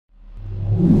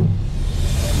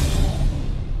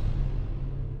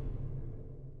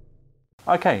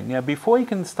Okay, now before you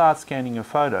can start scanning your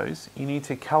photos, you need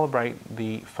to calibrate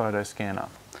the PhotoScanner.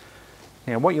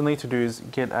 Now what you'll need to do is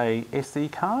get a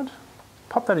SD card,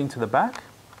 pop that into the back,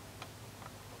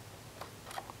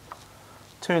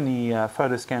 turn the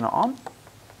PhotoScanner on,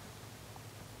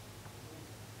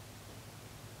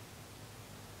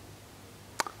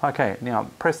 okay, now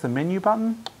press the menu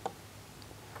button,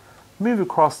 move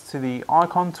across to the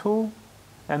icon tool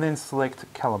and then select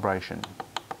calibration.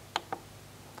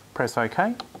 Press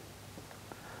OK.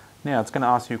 Now it's going to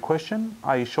ask you a question.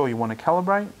 Are you sure you want to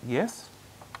calibrate? Yes.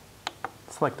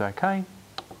 Select OK.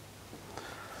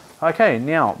 Okay,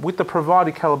 now with the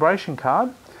provided calibration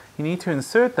card, you need to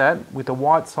insert that with the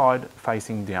white side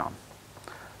facing down.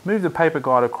 Move the paper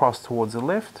guide across towards the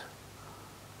left,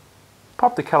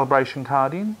 pop the calibration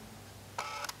card in,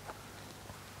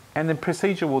 and the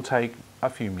procedure will take a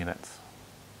few minutes.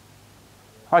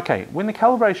 Okay, when the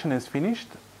calibration is finished,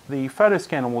 the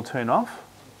PhotoScanner will turn off.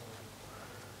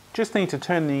 Just need to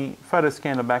turn the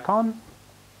PhotoScanner back on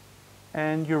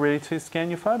and you're ready to scan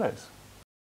your photos.